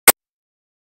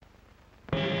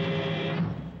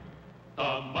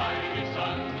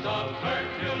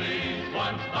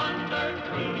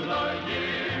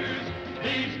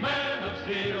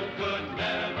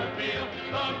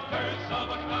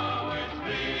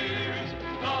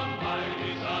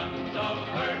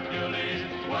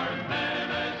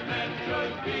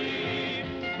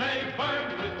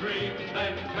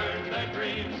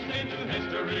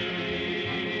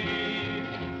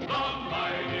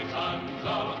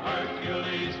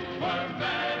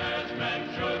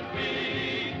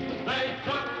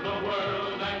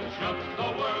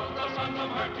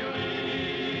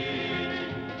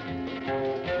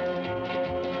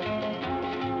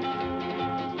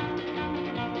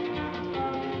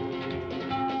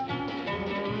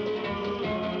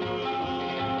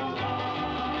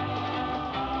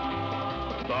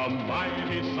The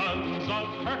mighty sons of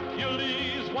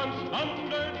Hercules once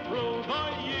thundered through the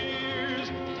years.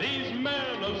 These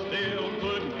men of steel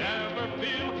could never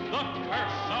feel the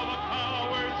curse of a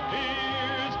coward's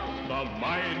fears. The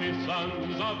mighty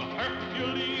sons of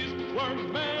Hercules were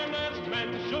men as men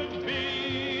should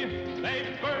be.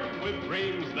 They burned with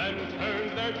dreams, then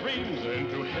turned their dreams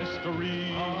into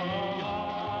history.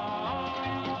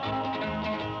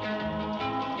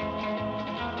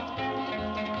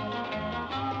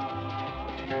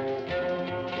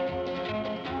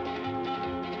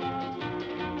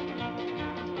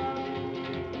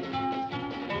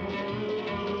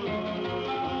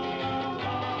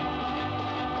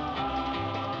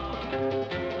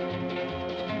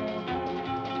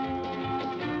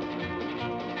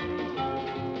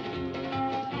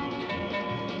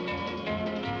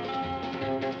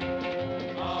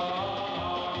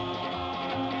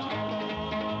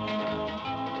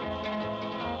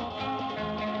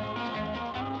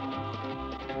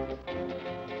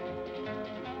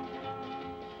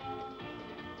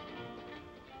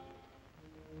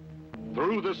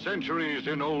 Through the centuries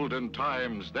in olden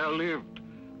times, there lived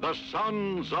the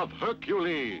sons of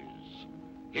Hercules,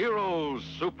 heroes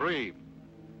supreme.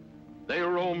 They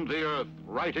roamed the earth,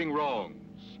 righting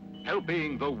wrongs,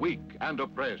 helping the weak and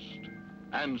oppressed,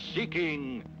 and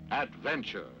seeking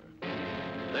adventure.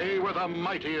 They were the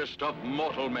mightiest of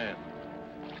mortal men.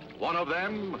 One of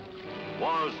them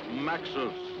was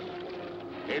Maciste.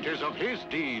 It is of his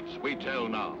deeds we tell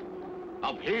now,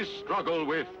 of his struggle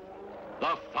with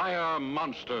the fire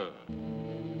monster.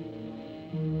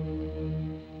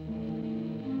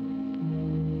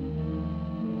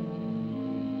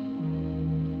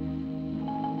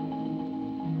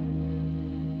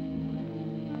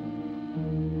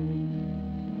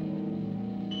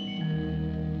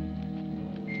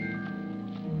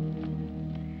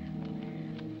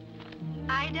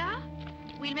 Ida,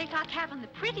 we'll make our cabin the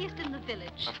prettiest in the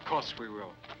village. Of course we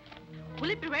will. Will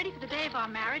it be ready for the day of our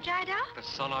marriage, Ida? The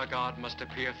sun, our god, must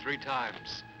appear 3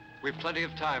 times. We've plenty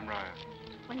of time, Raya.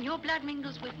 When your blood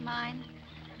mingles with mine,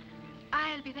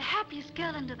 I'll be the happiest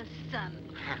girl under the sun.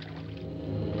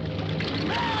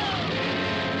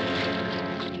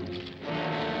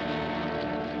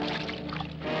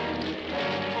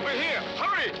 Over here!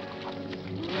 Hurry!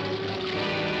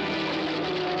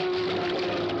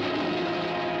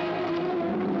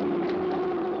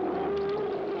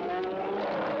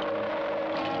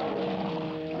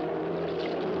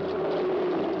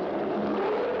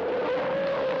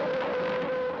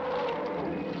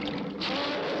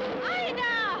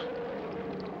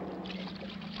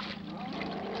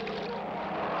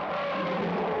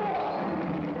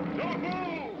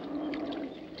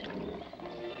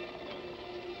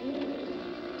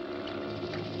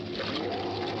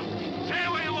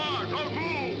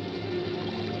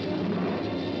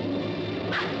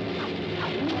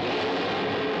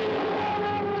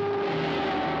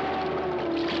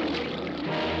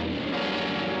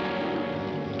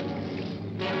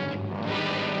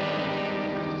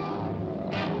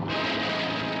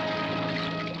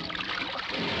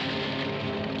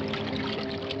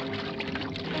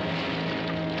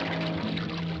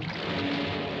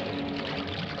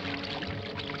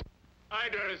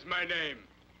 Ida is my name.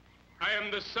 I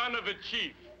am the son of a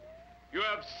chief. You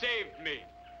have saved me.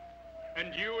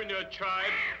 And you and your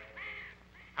tribe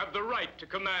have the right to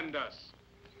command us.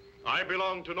 I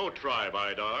belong to no tribe,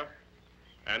 Idar,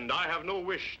 and I have no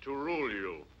wish to rule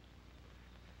you.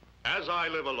 As I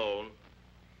live alone,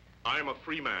 I'm a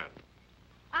free man.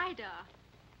 Ida,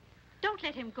 don't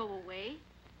let him go away.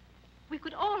 We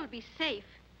could all be safe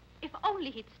if only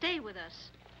he'd stay with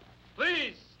us.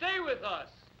 Please, stay with us.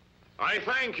 I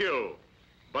thank you,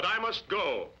 but I must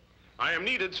go. I am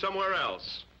needed somewhere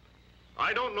else.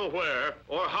 I don't know where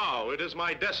or how. It is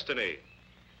my destiny.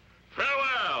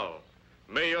 Farewell.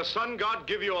 May your sun god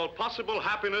give you all possible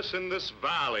happiness in this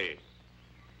valley.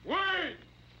 Wait!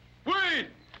 Wait!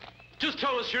 Just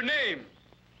tell us your name.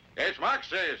 It's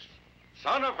Maciste,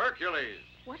 son of Hercules.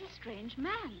 What a strange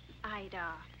man,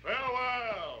 Ida.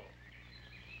 Farewell.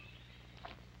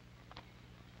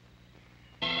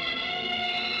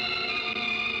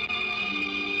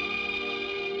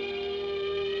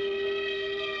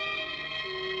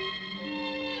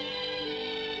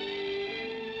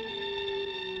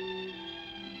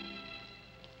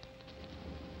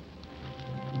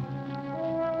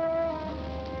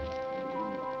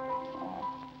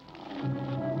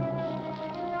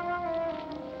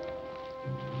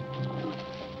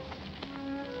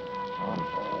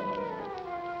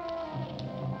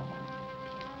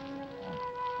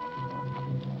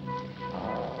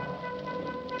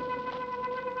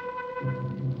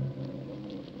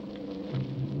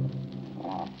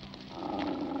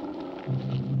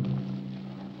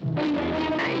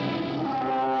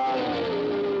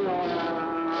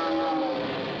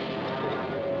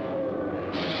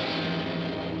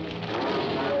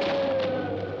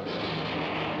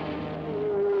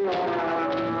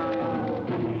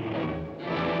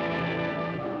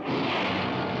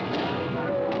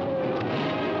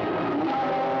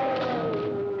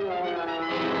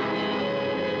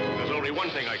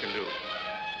 one thing I can do.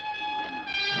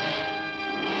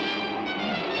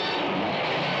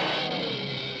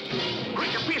 Quick,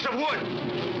 a piece of wood!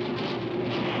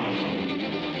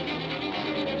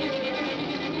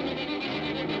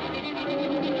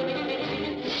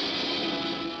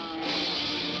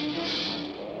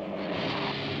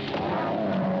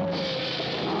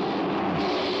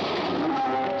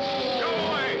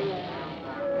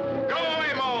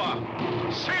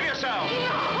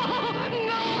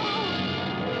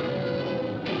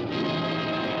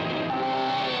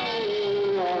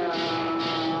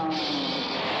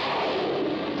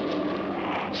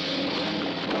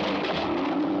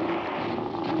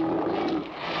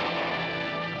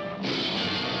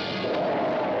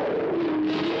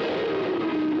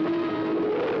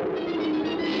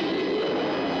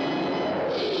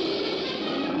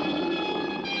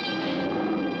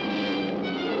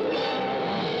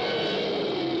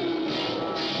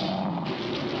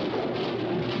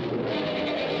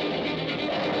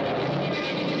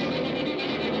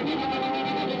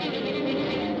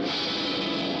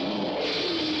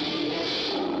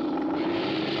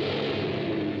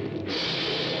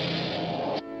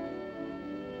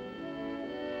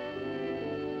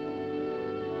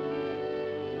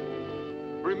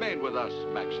 Remain with us,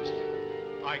 Maciste.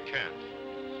 I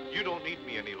can't. You don't need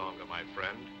me any longer, my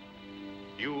friend.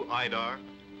 You, Idar,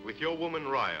 with your woman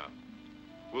Raya,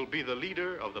 will be the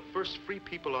leader of the first free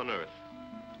people on Earth.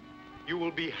 You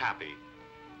will be happy.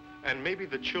 And maybe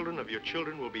the children of your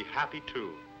children will be happy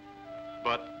too.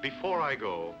 But before I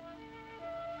go,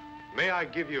 may I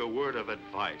give you a word of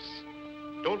advice?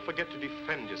 Don't forget to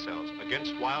defend yourselves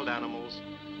against wild animals,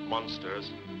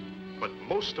 monsters, but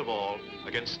most of all,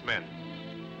 against men.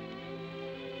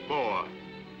 Moa,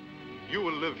 you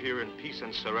will live here in peace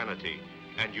and serenity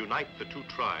and unite the two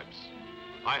tribes.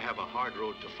 I have a hard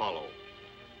road to follow,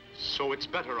 so it's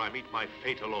better I meet my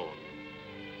fate alone.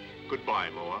 Goodbye,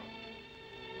 Moa.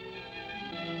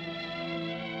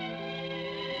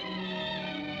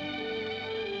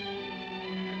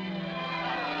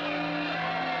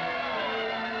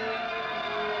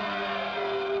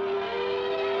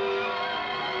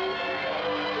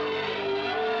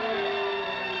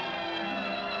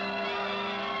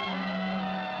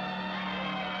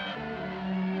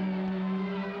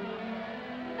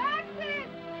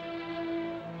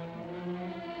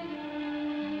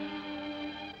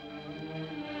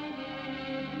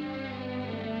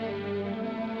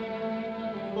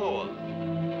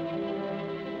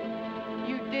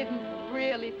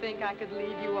 Think I could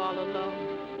leave you all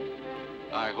alone?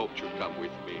 I hoped you'd come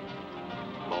with me,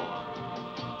 Moa.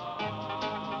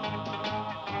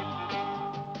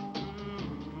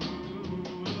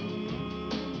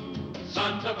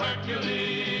 Sons of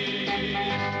Hercules.